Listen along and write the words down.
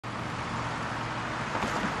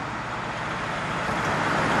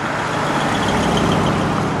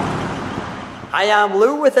Hi, I'm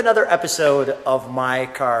Lou with another episode of My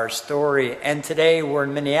Car Story, and today we're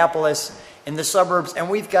in Minneapolis in the suburbs, and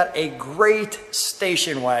we've got a great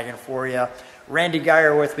station wagon for you. Randy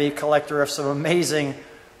Geyer with me, collector of some amazing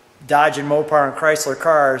Dodge and Mopar and Chrysler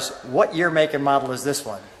cars. What year, make, and model is this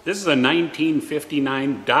one? This is a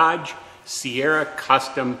 1959 Dodge Sierra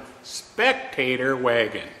Custom Spectator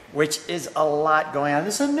wagon. Which is a lot going on.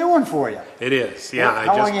 This is a new one for you. It is, yeah.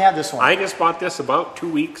 How long you had this one? I just bought this about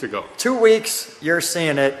 2 weeks ago. 2 weeks, you're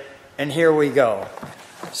seeing it, and here we go.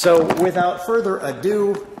 So without further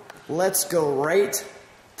ado, let's go right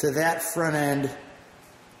to that front end.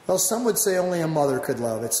 Well, some would say only a mother could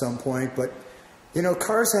love at some point, but you know,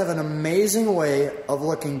 cars have an amazing way of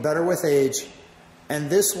looking better with age, and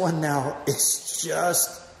this one now is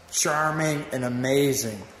just charming and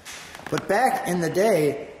amazing. But back in the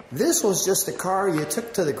day, this was just a car you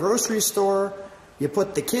took to the grocery store, you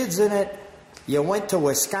put the kids in it, you went to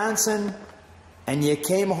Wisconsin, and you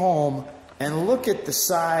came home, and look at the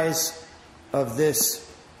size of this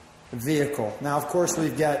vehicle. Now, of course,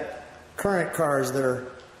 we've got current cars that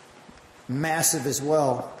are massive as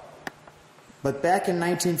well. But back in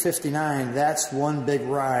 1959, that's one big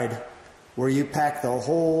ride where you packed the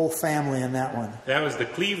whole family in that one. That was the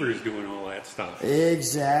Cleavers doing all that stuff.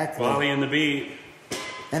 Exactly. Wally and the Bee.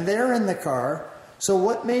 And they're in the car. So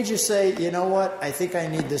what made you say, you know what, I think I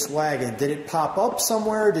need this wagon? Did it pop up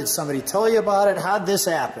somewhere? Did somebody tell you about it? How'd this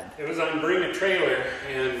happen? It was on Bring a Trailer,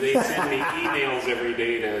 and they send me emails every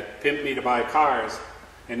day to pimp me to buy cars.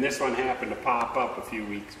 And this one happened to pop up a few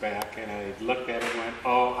weeks back, and I looked at it and went,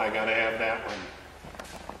 oh, I gotta have that one.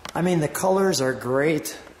 I mean, the colors are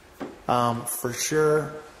great, for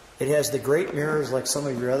sure. It has the great mirrors like some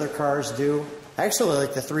of your other cars do. Actually,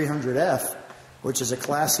 like the 300F, which is a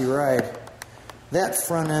classy ride. That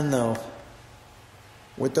front end, though,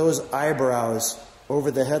 with those eyebrows over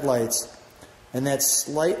the headlights and that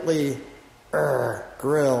slightly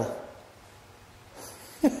grill,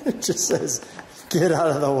 it just says, get out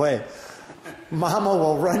of the way. Mama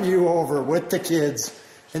will run you over with the kids.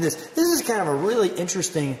 And this is kind of a really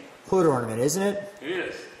interesting hood ornament, isn't it? It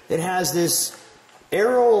is. It has this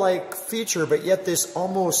arrow-like feature, but yet this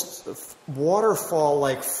almost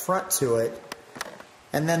waterfall-like front to it.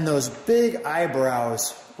 And then those big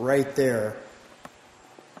eyebrows right there.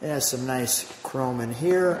 It has some nice chrome in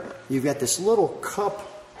here. You've got this little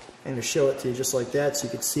cup. I'm going to show it to you just like that so you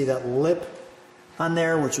can see that lip on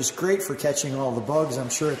there, which was great for catching all the bugs, I'm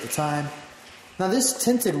sure, at the time. Now, this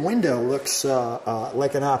tinted window looks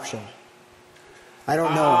like an option. I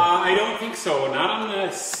don't know. I don't think so. Not on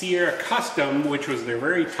the Sierra Custom, which was their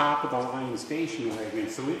very top of the line station wagon.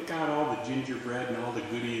 So it got all the gingerbread and all the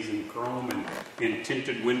goodies and chrome and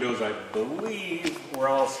tinted windows, I believe, were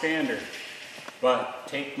all standard. But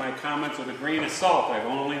take my comments with a grain of salt. I've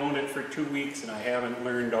only owned it for 2 weeks and I haven't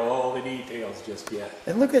learned all the details just yet.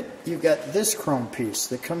 And look at, you've got this chrome piece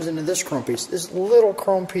that comes into this chrome piece. This little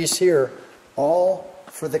chrome piece here, all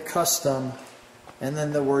for the custom, and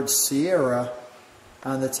then the word Sierra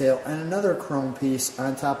on the tail, and another chrome piece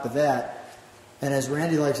on top of that. And as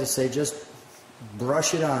Randy likes to say, just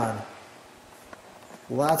brush it on.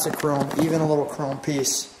 Lots of chrome, even a little chrome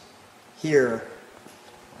piece here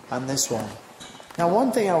on this one. Now,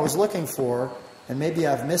 one thing I was looking for, and maybe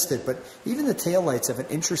I've missed it, but even the taillights have an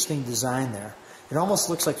interesting design there. It almost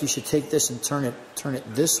looks like you should take this and turn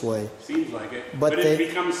it this way. Seems like it. But it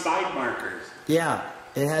becomes side markers. Yeah,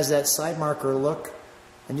 it has that side marker look,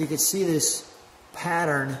 and you can see this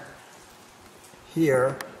pattern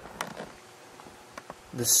here,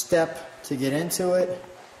 the step to get into it.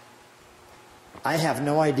 I have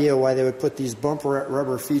no idea why they would put these bumper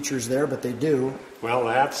rubber features there, but they do. Well,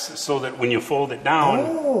 that's so that when you fold it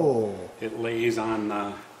down, it lays on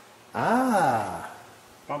the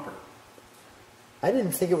bumper. I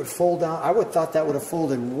didn't think it would fold down. I would have thought that would have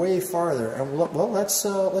folded way farther. And well, let's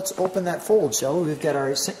open that fold, shall we? We've got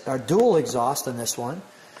our dual exhaust on this one.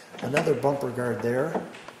 Another bumper guard there.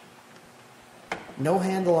 No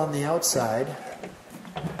handle on the outside.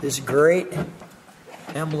 This great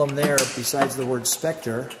emblem there besides the word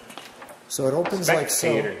Spectre. So it opens like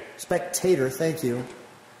so. Spectator, thank you.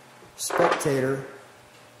 Spectator.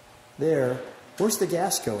 There. Where's the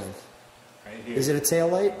gas going? Right here. Is it a tail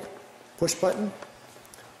light? Push button?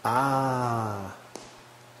 Ah.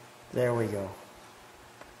 There we go.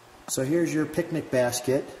 So here's your picnic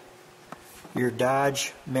basket. Your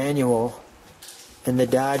Dodge manual and the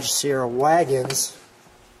Dodge Sierra wagons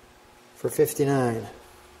for $59.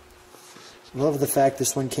 Love the fact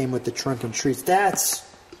this one came with the trunk and treats. That's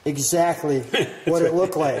exactly what it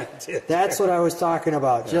looked like. That's what I was talking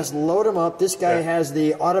about. Just load them up. This guy has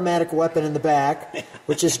the automatic weapon in the back,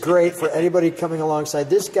 which is great for anybody coming alongside.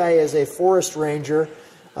 This guy is a forest ranger.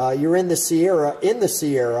 You're in the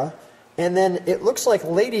Sierra, and then it looks like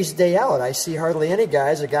ladies' day out. I see hardly any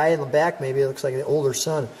guys. A guy in the back, maybe it looks like an older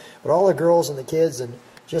son, but all the girls and the kids and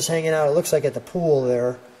just hanging out. It looks like at the pool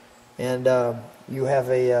there, and you have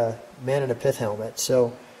a man in a pith helmet.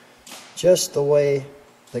 So just the way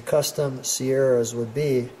the custom Sierras would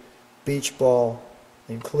be, beach ball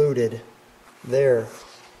included there.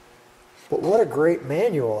 But what a great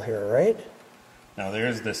manual here, right? Now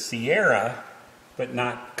there's the Sierra, but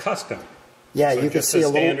not custom. Yeah, so you can see a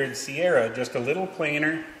standard Sierra, just a little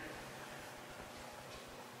plainer.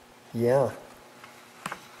 Yeah.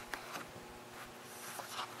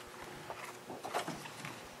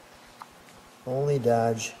 Only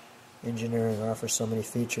Dodge Engineering offers so many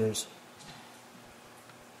features.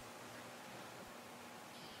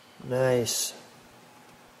 Nice.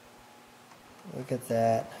 Look at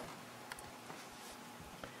that.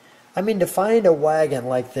 I mean, to find a wagon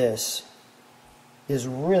like this is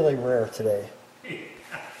really rare today.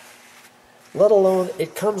 Let alone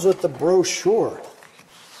it comes with the brochure.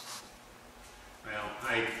 Well,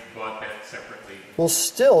 I bought that separately. Well,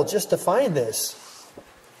 still, just to find this.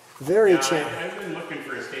 Very challenging. I've been looking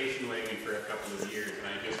for a station wagon for a couple of years, and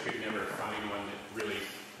I just could never find one that really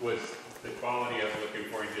was the quality I was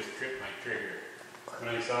looking for and just tripped my trigger.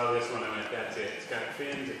 When I saw this one, I went, that's it. It's got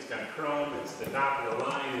fins, it's got chrome, it's the top of the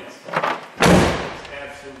line, it's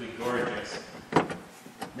absolutely gorgeous.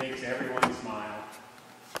 Makes everyone smile.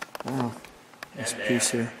 Oh, this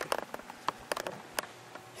piece here.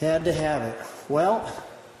 Had to have it. Well,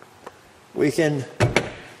 we can,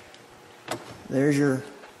 there's your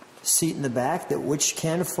seat in the back that which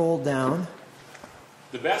can fold down.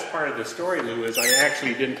 The best part of the story, Lou, is I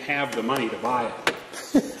actually didn't have the money to buy it.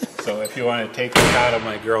 So if you want to take it out of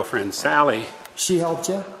my girlfriend Sally. She helped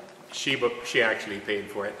you? She actually paid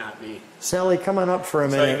for it, not me. Sally, come on up for a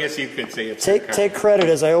minute. So I guess you could say it's Take credit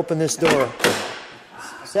as I open this door.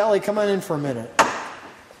 Sally, come on in for a minute.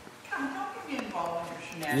 Come, don't get me involved in your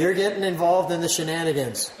shenanigans. You're getting involved in the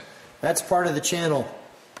shenanigans. That's part of the channel.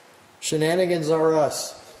 Shenanigans are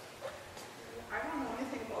us. I don't know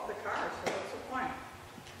anything about the car, so what's the point?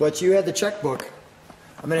 But you had the checkbook.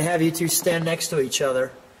 I'm going to have you two stand next to each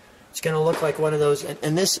other. It's going to look like one of those.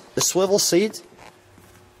 And this, the swivel seat?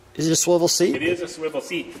 Is it a swivel seat? It is a swivel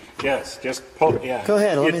seat. Yes, just pull it. Yeah. Go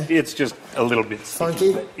ahead. It's just a little bit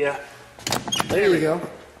funky. But yeah. There you go.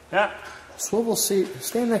 Yeah. Swivel seat.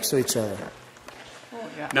 Stand next to each other. Oh,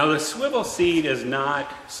 yeah. Now the swivel seat is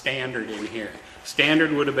not standard in here.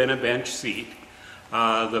 Standard would have been a bench seat.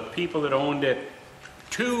 The people that owned it,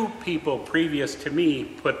 2 people previous to me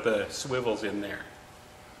put the swivels in there.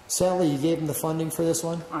 Sally, you gave him the funding for this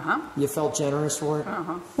one? Uh-huh. You felt generous for it?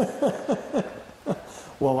 Uh-huh.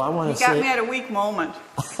 Well, I want to say... You got me at a weak moment.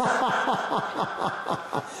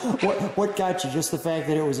 What got you? Just the fact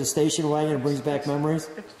that it was a station wagon and brings back memories?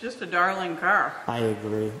 It's just a darling car. I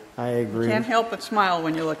agree. I agree. You can't help but smile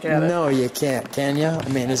when you look at it. No, you can't, can you? I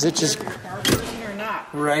mean, is it just... Whether it's a car version or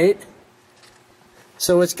not. Right?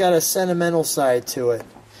 So it's got a sentimental side to it.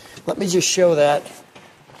 Let me just show that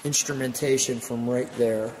instrumentation from right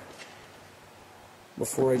there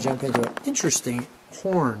before I jump into it. Interesting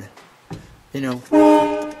horn. You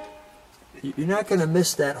know, you're not going to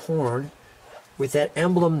miss that horn with that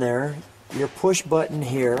emblem there, your push button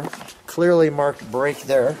here, clearly marked brake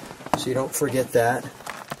there, so you don't forget that.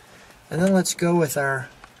 And then let's go with our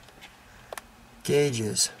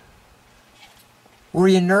gauges. Were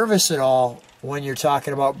you nervous at all when you're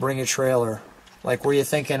talking about bring a trailer? Like, were you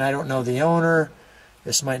thinking, I don't know the owner,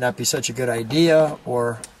 this might not be such a good idea,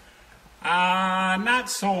 or... Not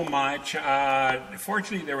so much.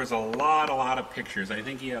 Fortunately, there was a lot of pictures. I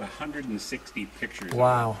think he had 160 pictures.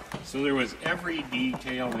 Wow. So there was every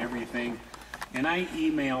detail and everything. And I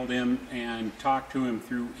emailed him and talked to him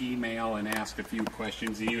through email and asked a few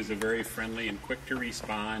questions. He was very friendly and quick to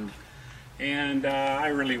respond. And I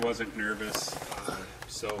really wasn't nervous.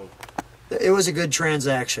 So... It was a good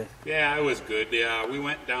transaction. Yeah, it was good. Yeah, we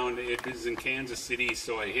went down to, it was in Kansas City,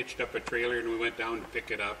 so I hitched up a trailer and we went down to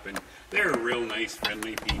pick it up, and they were real nice,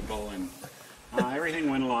 friendly people, and everything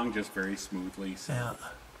went along just very smoothly. So. Yeah.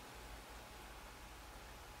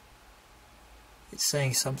 It's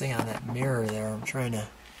saying something on that mirror there. I'm trying to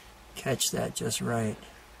catch that just right.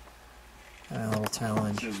 A little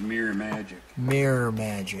challenge. It says Mirror Magic. Mirror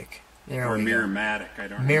Magic. There or we go. Mirror-matic, I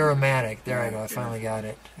don't know. Mirror-matic. There I go. I finally got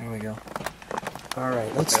it. There we go. All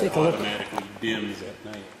right, let's take a look. Automatically dims at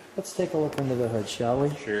night. Let's take a look under the hood, shall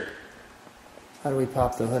we? Sure. How do we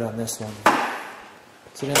pop the hood on this one?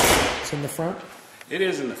 It's in the front? It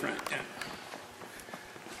is in the front, yeah.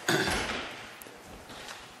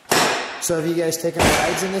 So have you guys taken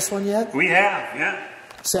rides in this one yet? We have, yeah.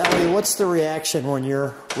 Sally, what's the reaction when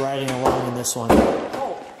you're riding along in this one?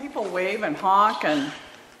 Oh, people wave and honk and,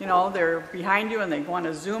 you know, they're behind you and they want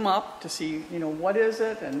to zoom up to see, you know, what is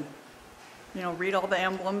it and, you know, read all the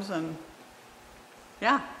emblems and,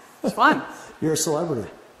 yeah, it's fun. You're a celebrity.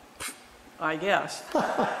 I guess.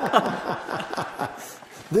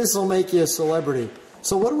 This will make you a celebrity.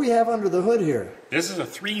 So what do we have under the hood here? This is a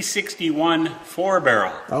 361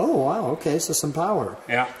 4-barrel. Oh, wow. Okay, so some power.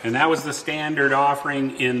 Yeah, and that was the standard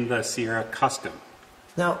offering in the Sierra Custom.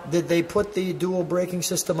 Now, did they put the dual braking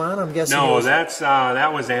system on? I'm guessing. No,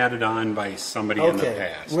 that was added on by somebody in the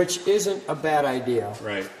past. Which isn't a bad idea.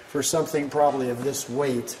 Right. For something probably of this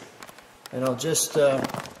weight. And I'll just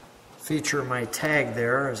feature my tag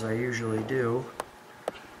there, as I usually do.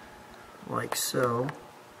 Like so.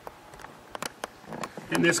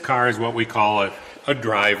 And this car is what we call a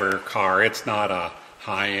driver car. It's not a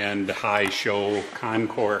high-end, high-show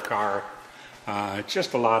Concours car. It's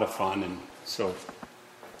just a lot of fun, and so.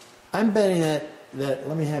 I'm betting that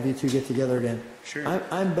let me have you two get together again. Sure.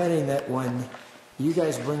 I'm betting that when you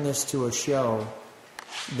guys bring this to a show,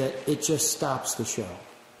 that it just stops the show.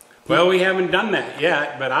 Well, we haven't done that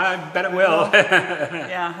yet, but I bet it will.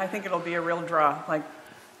 Yeah, I think it'll be a real draw. Like,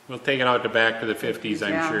 we'll take it out to back to the 50s,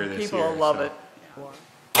 I'm sure, this year. People will love it.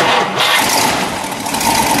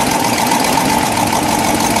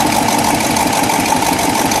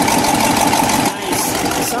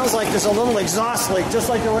 Nice. It sounds like there's a little exhaust leak, just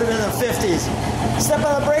like there would have been in the 50s. Step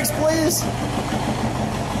on the brakes, please.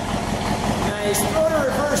 Nice. Throw it in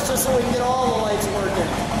reverse just so we can get all the lights working.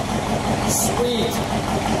 Sweet.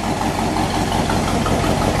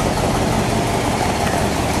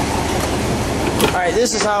 All right,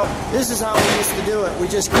 this is how we used to do it. We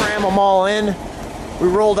just cram them all in. We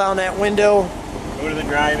roll down that window. Go to the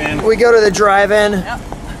drive-in. We go to the drive-in. Yep.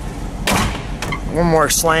 One more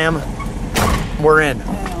slam. We're in.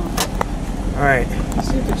 All right.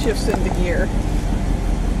 See if it shifts into gear.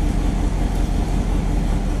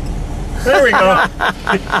 There we go.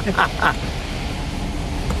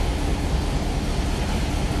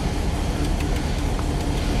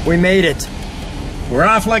 We made it. We're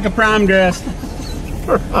off like a prom dress.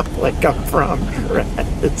 We're off like a prom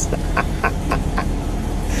dress.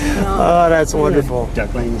 Oh, that's wonderful.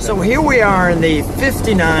 So here we are in the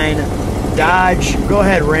 59 Dodge. Go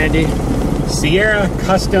ahead, Randy. Sierra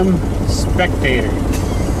Custom Spectator.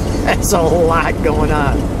 That's a lot going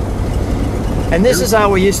on. And this is how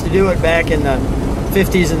we used to do it back in the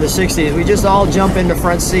 50s and the 60s. We just all jump in the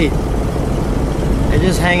front seat and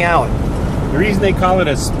just hang out. The reason they call it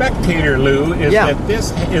a Spectator, Lou, is that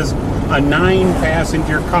this is a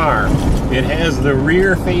 9-passenger car. It has the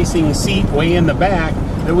rear-facing seat way in the back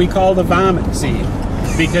that we call the vomit seat.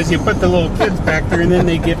 Because you put the little kids back there and then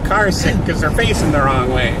they get car sick because they're facing the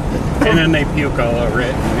wrong way. And then they puke all over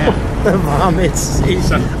it. Yeah. The vomit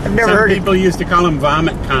seat. I've never heard people used to call them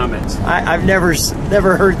vomit comets. I've never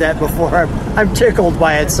heard that before. I'm tickled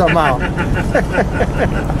by it somehow.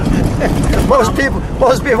 Most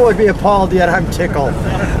people would be appalled, yet I'm tickled.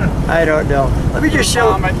 I don't know. Let me just show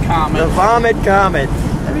Vomit comet. The vomit comet.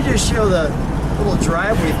 Let me just show the little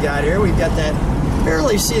drive we've got here. We've got that.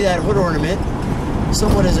 Barely see that hood ornament.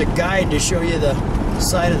 Somewhat as a guide to show you the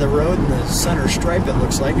side of the road and the center stripe, it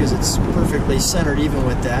looks like, because it's perfectly centered even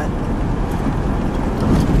with that.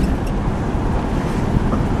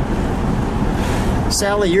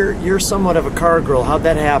 Sally, you're somewhat of a car girl. How'd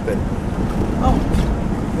that happen? Oh,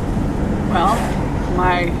 well,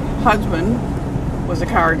 my husband was a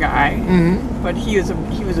car guy, but he was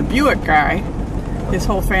a Buick guy. His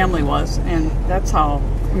whole family was, and that's how.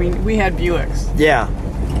 I mean, we had Buicks. Yeah.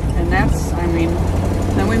 And that's, I mean,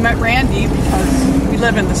 then we met Randy because we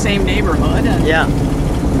live in the same neighborhood. And yeah.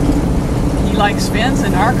 He likes fins,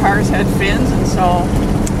 and our cars had fins, and so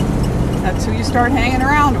that's who you start hanging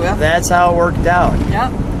around with. That's how it worked out.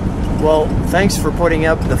 Yep. Well, thanks for putting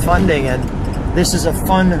up the funding, and this is a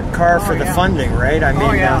fun car for the funding, right? I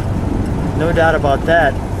mean, no doubt about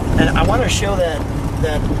that. And I want to show that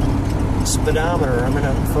speedometer. I'm going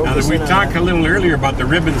to focus we in on talked that. a little earlier about the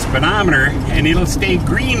ribbon speedometer, and it'll stay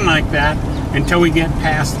green like that until we get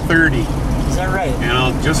past 30. Is that right? And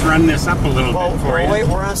I'll just run this up a little bit for you. Wait,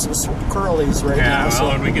 we're on some curlies right now. Yeah,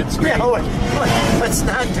 well, when we get straight. Yeah, let's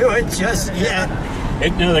not do it just yet.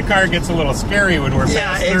 The car gets a little scary when we're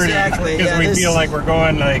past 30. Exactly. Because we feel like we're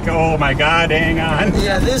going like, oh my God, hang on.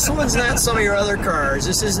 Yeah, this one's not some of your other cars.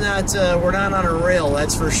 This is not, we're not on a rail,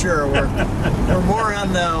 that's for sure. We're more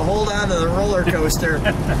on the hold on to the roller coaster.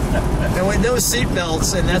 And with no seat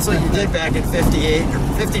belts, and that's what you did back in 58,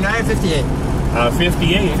 59, 58.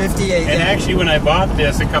 58. 58. And actually, when I bought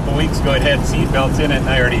this a couple weeks ago, it had seat belts in it, and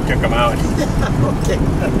I already took them out. Okay,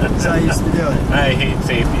 that's how I used to do it. I hate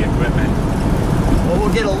safety equipment. Well,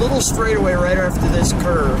 we'll get a little straightaway right after this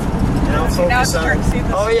curve, and I'll focus on.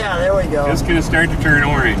 Oh yeah, there we go. It's gonna start to turn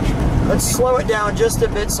orange. Let's slow it down just a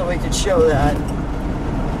bit so we can show that.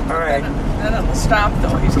 All right. Then it'll stop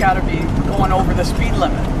though. He's got to be going over the speed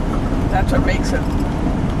limit. That's what makes it.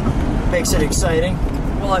 Makes it exciting.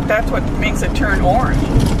 Well, that's what makes it turn orange.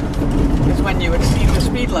 Is when you exceed the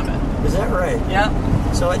speed limit. Is that right? Yeah.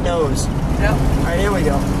 So it knows. Yep. All right, here we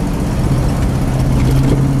go.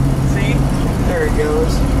 See? There it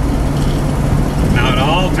goes. Now it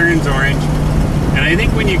all turns orange. And I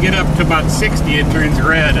think when you get up to about 60, it turns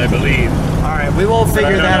red, I believe. All right, we won't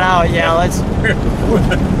figure that out. Yeah, let's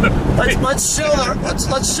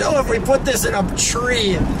show if we put this in a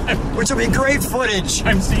tree, which will be great footage.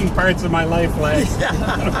 I'm seeing parts of my life like.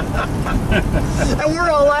 And we're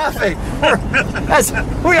all laughing.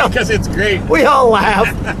 Because it's great. We all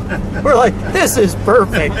laugh. We're like, this is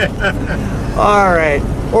perfect. All right.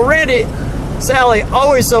 Well, Randy, Sally,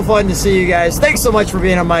 always so fun to see you guys. Thanks so much for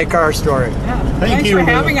being on My Car Story. Yeah. Thank Thanks you for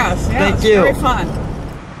having us. Yeah, Thank it's you. very fun.